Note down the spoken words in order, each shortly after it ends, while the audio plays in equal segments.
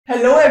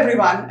Hello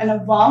everyone and a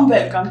warm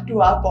welcome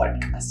to our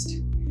podcast.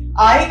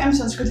 I am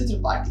Deepankar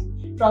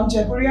Chakrabarti from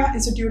Jaipuria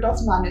Institute of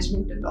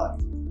Management, Indore.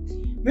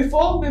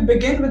 Before we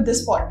begin with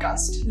this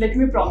podcast, let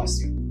me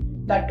promise you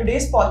that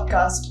today's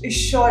podcast is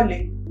surely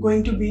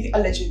going to be a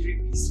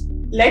legendary piece.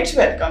 Let's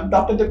welcome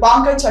Dr.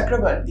 Deepankar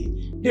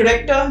Chakrabarti,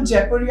 Director,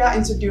 Jaipuria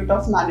Institute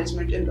of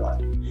Management, Indore.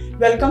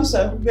 Welcome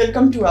sir,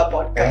 welcome to our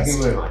podcast. Thank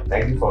you very much.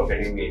 Thank you for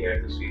getting me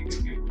here to speak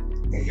with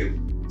you. Thank you.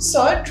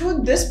 Sir, through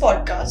this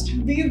podcast,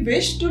 we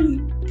wish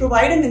to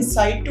provide an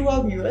insight to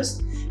our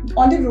viewers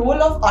on the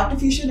role of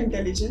artificial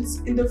intelligence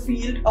in the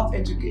field of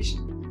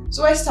education.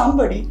 So as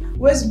somebody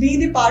who has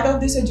been the part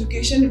of this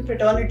education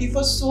fraternity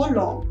for so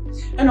long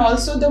and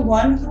also the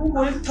one who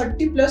holds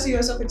 30 plus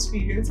years of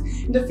experience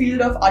in the field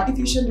of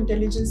artificial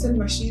intelligence and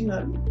machine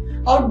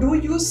learning, how do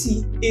you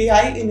see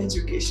AI in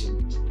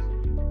education?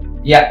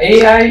 Yeah,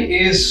 AI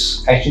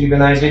is actually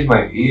when I did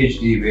my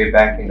PhD way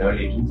back in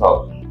early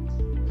 2000.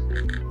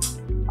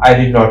 I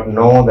did not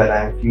know that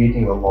I am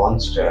creating a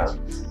monster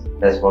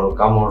that's going to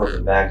come out of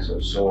the bag so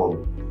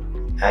soon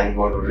and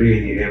going to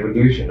really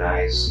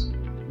revolutionize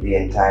the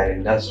entire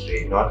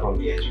industry, not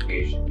only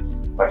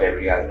education, but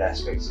every other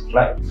aspect of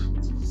life.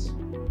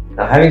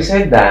 Now, having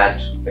said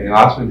that, when you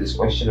ask me this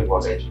question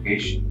about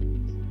education,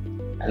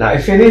 and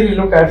if you really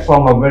look at it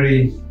from a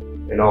very,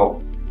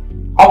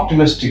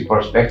 optimistic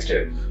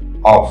perspective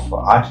of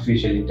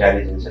artificial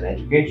intelligence and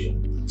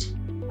education,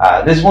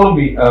 there's going to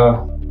be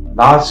a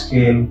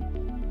large-scale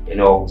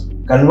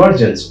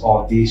convergence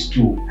of these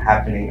two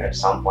happening at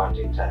some point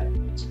in time.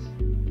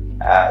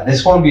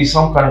 There's going to be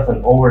some kind of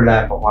an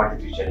overlap of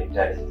artificial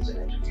intelligence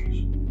and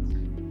education.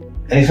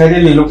 And if I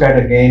really look at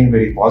again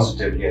very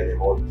positively at the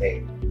whole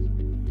thing,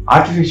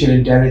 artificial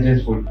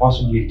intelligence will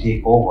possibly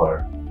take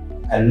over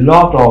a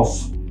lot of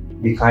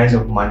the kinds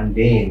of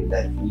mundane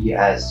that we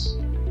as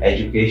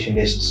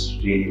educationists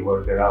really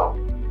work around.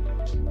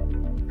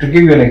 To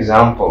give you an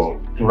example,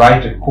 to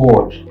write a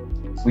code,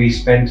 we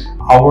spent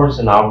hours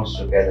and hours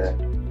together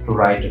to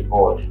write a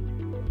code.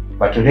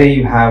 But today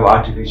you have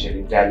artificial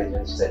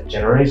intelligence that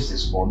generates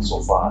this code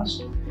so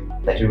fast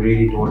that you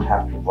really don't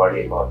have to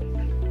worry about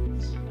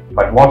it.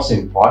 But what's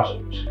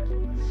important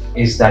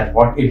is that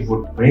what it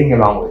would bring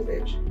along with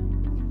it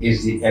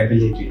is the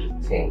ability to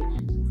think.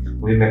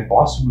 We may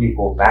possibly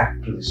go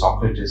back to the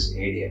Socrates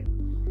age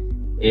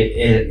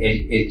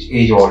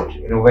old,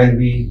 when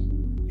we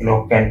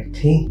can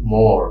think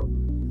more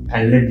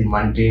and let the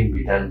mundane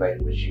be done by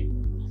the machine.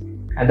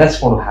 And that's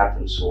going to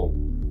happen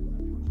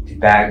soon. The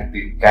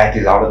cat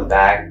is out of the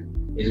bag.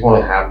 It's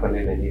going to happen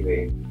in any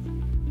way.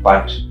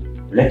 But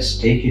let's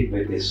take it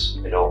with this,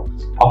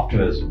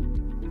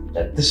 optimism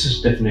that this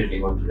is definitely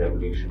going to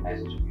revolutionize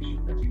education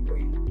in a big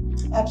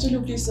way.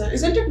 Absolutely, sir.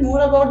 Isn't it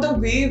more about the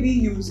way we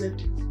use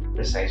it?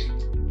 Precisely.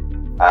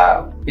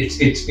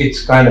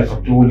 It's kind of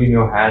a tool in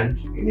your hand.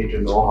 You need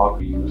to know how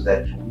to use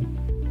that tool.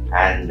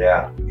 And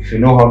if you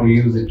know how to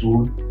use the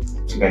tool,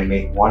 you can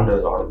make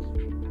wonders out of it.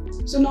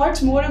 So now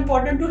it's more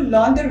important to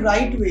learn the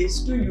right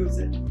ways to use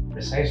it.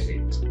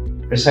 Precisely.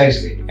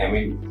 I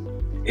mean,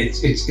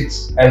 it's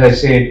as I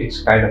said,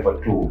 it's kind of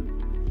a tool,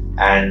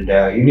 and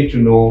you need to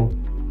know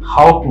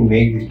how to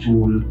make the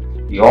tool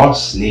your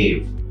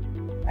slave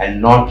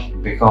and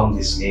not become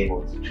the slave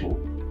of the tool.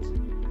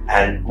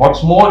 And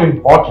what's more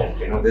important,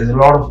 there's a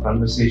lot of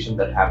conversation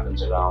that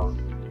happens around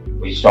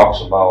which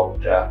talks about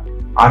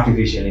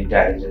artificial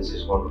intelligence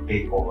is going to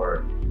take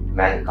over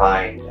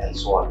mankind and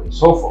so on and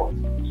so forth.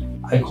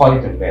 I call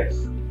it a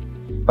myth.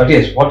 But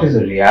yes, what is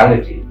the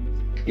reality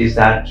is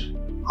that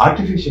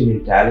artificial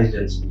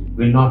intelligence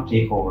will not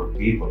take over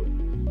people.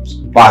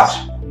 But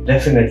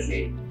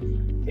definitely,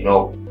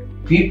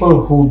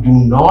 people who do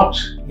not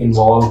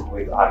involve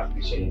with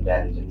artificial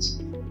intelligence,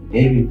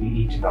 they will be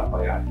eaten up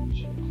by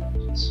artificial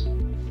intelligence.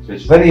 So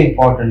it's very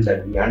important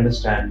that we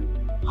understand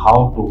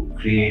how to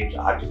create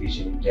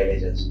artificial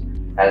intelligence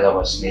as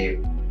our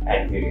slave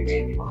and we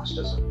remain the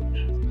masters of it.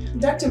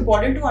 That's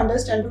important to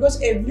understand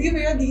because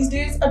everywhere these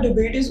days a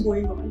debate is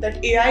going on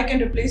that AI can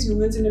replace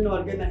humans in an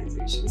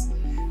organizations.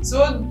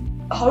 So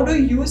how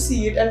do you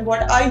see it and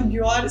what are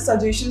your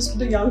suggestions to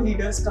the young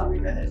leaders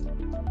coming ahead?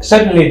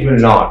 Certainly it will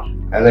not.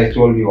 As I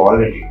told you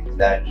already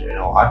that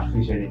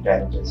artificial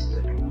intelligence is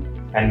a tool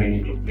and we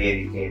need to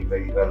play the game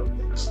very well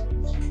with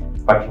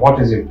it. But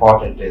what is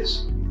important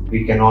is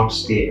we cannot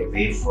stay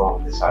away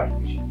from this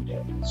artificial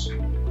intelligence.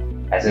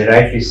 As I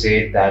rightly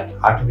said, that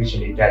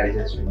artificial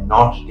intelligence will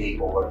not take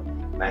over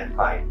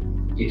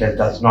mankind. It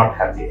does not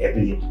have the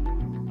ability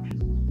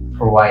to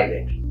provide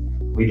it.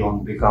 We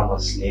don't become a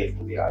slave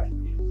to the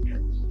artificial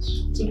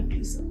intelligence.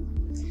 Absolutely, sir.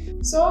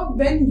 So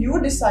when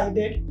you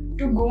decided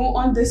to go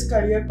on this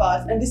career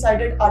path and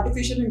decided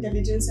artificial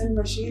intelligence and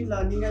machine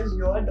learning as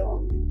your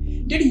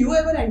domain, did you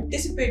ever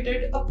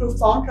anticipated a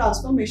profound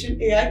transformation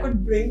AI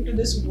could bring to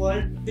this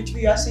world which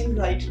we are seeing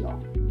right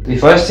now? The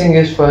first thing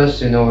is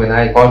when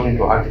I got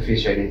into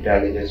artificial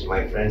intelligence,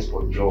 my friends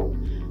would joke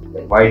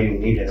that why do you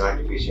need an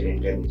artificial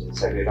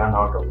intelligence? Have you run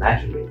out of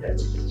natural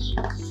intelligence?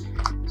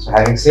 So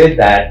having said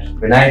that,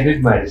 when I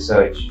did my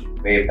research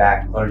way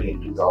back early in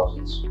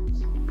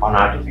 2000s, on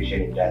artificial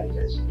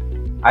intelligence,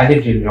 I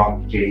did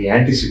not really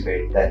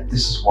anticipate that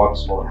this is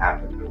what's going to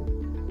happen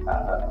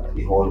to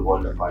the whole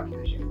world of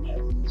artificial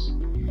intelligence.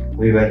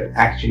 We were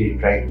actually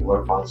trying to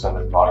work on some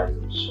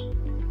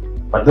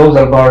algorithms, but those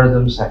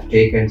algorithms have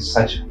taken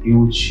such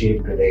huge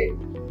shape today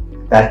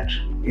that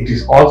it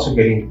is also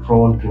getting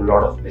prone to a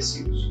lot of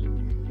misuse.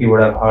 You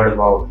would have heard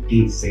about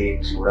deep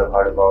fakes, you would have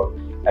heard about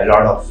a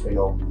lot of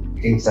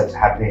things that's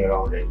happening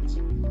around it.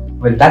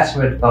 Well, that's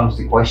where comes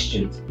the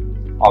question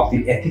of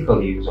the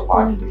ethical use of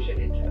artificial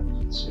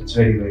intelligence. It's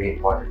very, very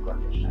important to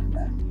understand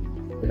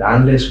that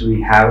unless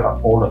we have a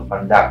code of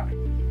conduct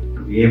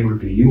to be able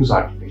to use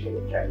artificial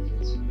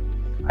intelligence,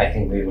 I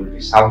think we will be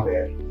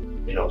somewhere,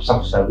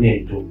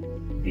 subservient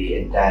to the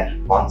entire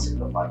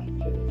concept of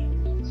artificial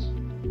intelligence.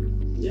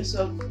 Yes,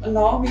 sir.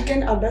 Now we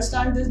can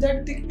understand this,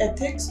 that the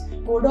ethics,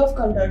 code of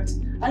conduct,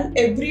 and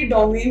every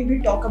domain we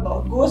talk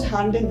about goes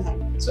hand in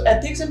hand. So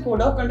ethics and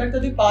code of conduct are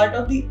the part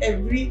of the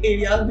every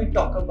area we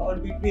talk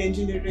about, be it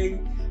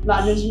engineering,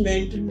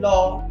 management,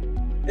 law,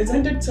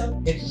 isn't it, sir?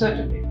 It's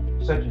certainly.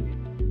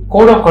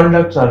 Code of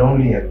conducts are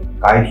only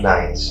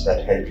guidelines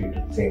that help you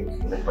to think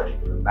in a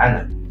particular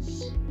manner.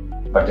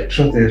 But the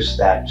truth is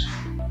that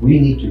we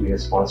need to be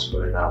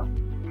responsible enough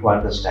to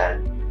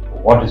understand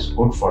what is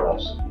good for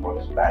us and what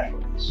is bad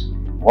for us.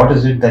 What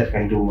is it that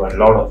can do a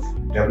lot of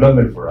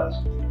development for us,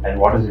 and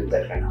what is it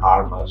that can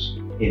harm us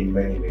in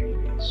many, many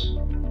ways.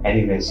 And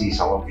you can see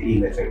some of the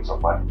ill effects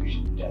of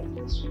artificial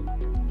intelligence.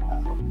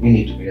 We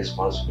need to be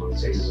responsible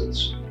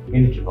citizens. We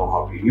need to know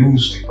how to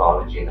use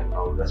technology in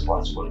a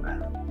responsible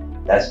manner.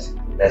 That's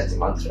the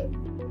mantra.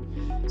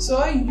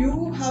 So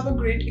you have a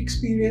great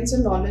experience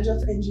and knowledge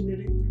of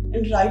engineering,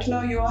 and right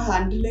now you are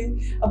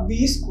handling a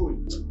B school.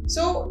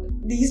 So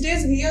these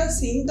days we are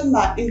seeing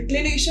the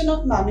inclination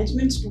of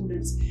management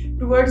students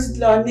towards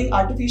learning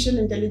artificial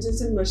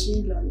intelligence and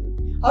machine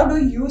learning. How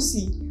do you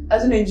see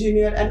as an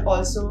engineer and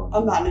also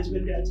a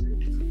management graduate?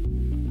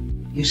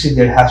 You see,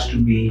 there has to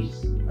be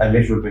a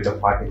little bit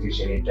of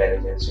artificial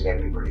intelligence in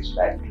everybody's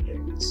life today.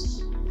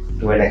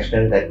 To an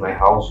extent that my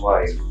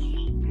housewife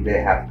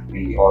today have to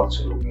be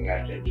also looking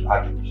at it,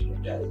 artificial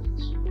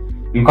intelligence.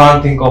 You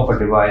can't think of a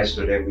device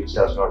today which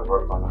does not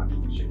work on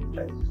artificial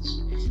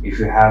intelligence. If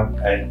you have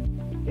an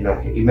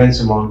immense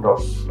amount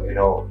of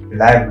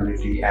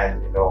reliability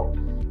and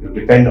you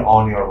depend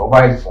on your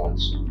mobile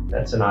phones,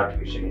 that's an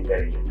artificial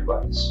intelligent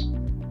device.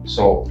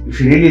 So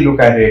if you really look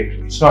at it,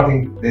 it's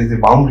nothing. There's the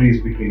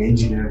boundaries between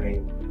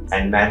engineering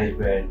and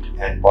management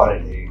and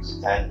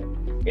politics and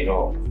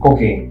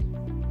cooking.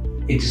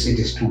 It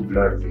is too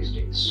blurred these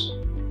days.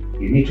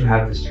 You need to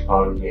have this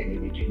technology and you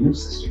need to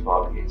use this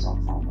technology in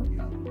some form or the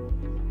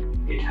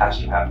other. It has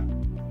to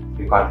happen.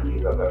 You can't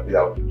live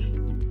without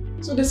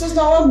it. So this is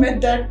now a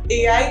myth that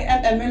AI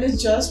and ML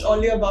is just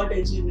only about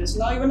engineers.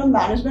 Now even a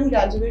management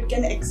graduate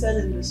can excel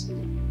in this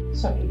field.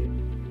 Certainly.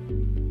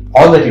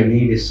 All that you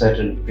need is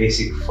certain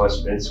basic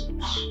first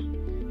principles.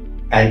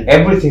 And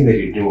everything that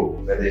you do,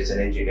 whether it's in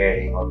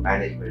engineering or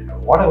management or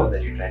whatever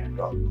that you're trying to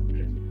talk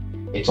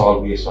about, it's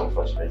all based on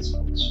first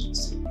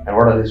principles. And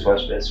what are these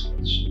first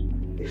principles?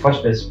 The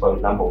first principle,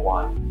 number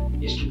one,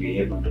 is to be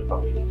able to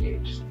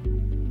communicate,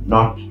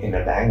 not in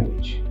a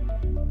language.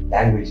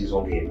 Language is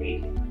only a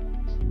medium.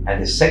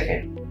 And the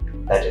second,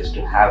 that is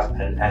to have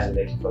an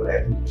analytical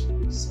ability,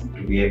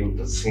 to be able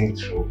to think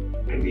through,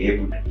 to be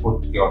able to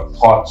put your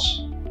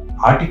thoughts,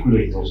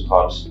 articulate those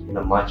thoughts in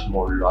a much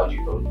more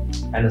logical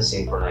and a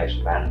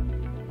synchronized manner.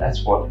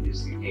 That's what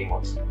is the game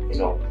of,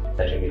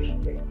 that you need to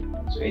play.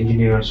 So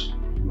engineers,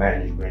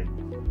 management,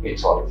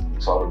 it's all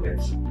a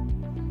myth.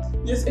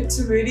 Yes, it's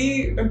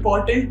very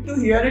important to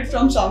hear it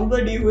from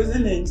somebody who is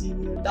an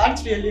engineer.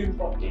 That's really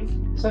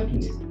important.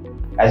 Certainly.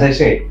 As I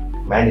say,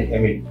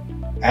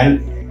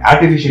 and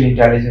artificial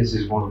intelligence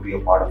is going to be a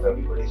part of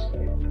everybody's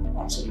life.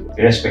 Absolutely.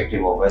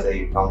 Irrespective of whether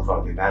you come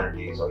from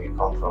humanities or you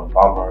come from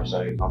commerce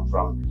or you come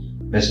from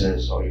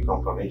business or you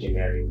come from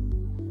engineering,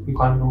 you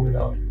can't do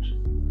without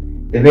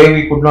it. The way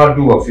we could not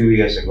do a few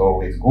years ago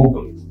with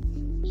Google.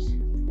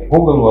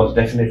 Google was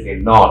definitely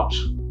not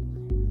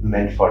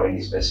meant for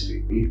any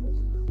specific people.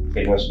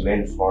 It was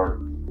meant for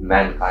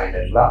mankind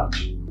at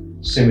large.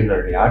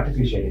 Similarly,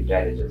 artificial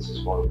intelligence is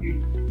going to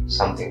be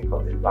something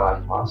for the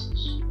large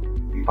masses.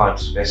 You can't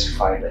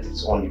specify that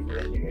it's only for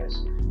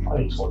engineers or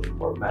it's only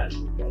for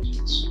management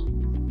graduates.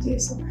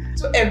 Yes, sir.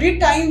 So every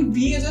time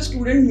we as a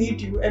student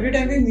meet you,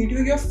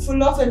 you're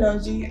full of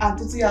energy,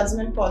 enthusiasm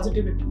and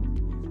positivity.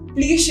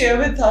 Please share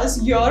with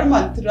us your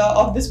mantra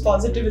of this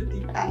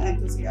positivity and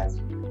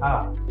enthusiasm.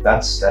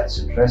 That's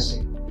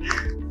interesting.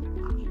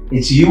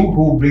 It's you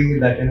who bring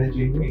that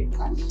energy in me.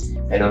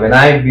 When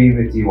I be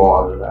with you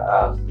all,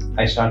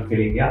 I start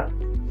feeling young.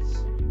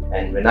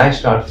 And when I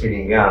start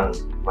feeling young,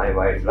 my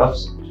wife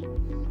loves it.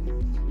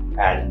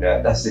 And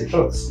that's the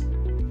truth.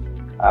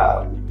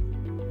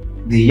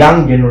 The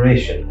young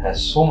generation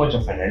has so much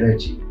of an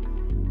energy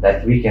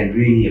that we can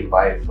really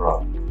abide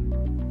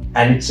from.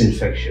 And it's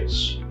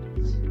infectious.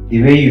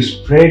 The way you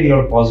spread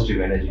your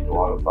positive energy to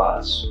all of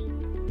us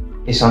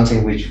is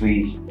something which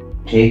we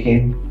take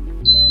in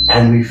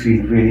and we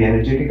feel really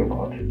energetic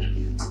about it.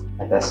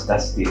 And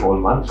that's the whole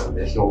mantra.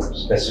 There's no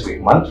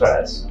specific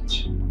mantra as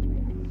such.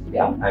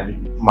 Yeah, I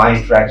mean, my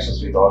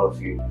interactions with all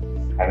of you,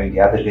 I mean,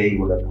 the other day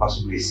you would have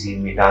possibly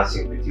seen me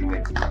dancing with you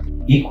with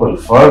equal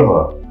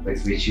fervor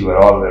with which you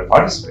all were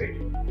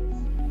participating.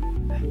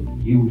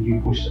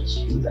 You pushed us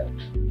to do that.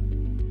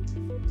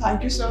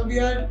 Thank you, sir. We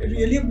are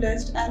really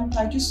blessed, and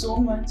thank you so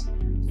much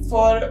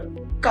for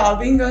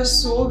carving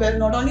us so well.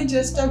 Not only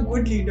just a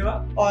good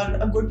leader or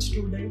a good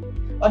student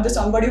or just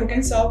somebody who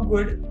can serve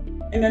good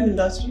in an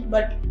industry,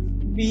 but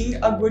being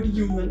a good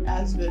human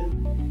as well.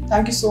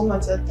 Thank you so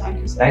much, sir. Thank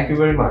you, sir. Thank you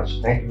very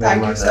much. Thank you very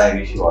much, and I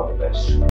wish you all the best.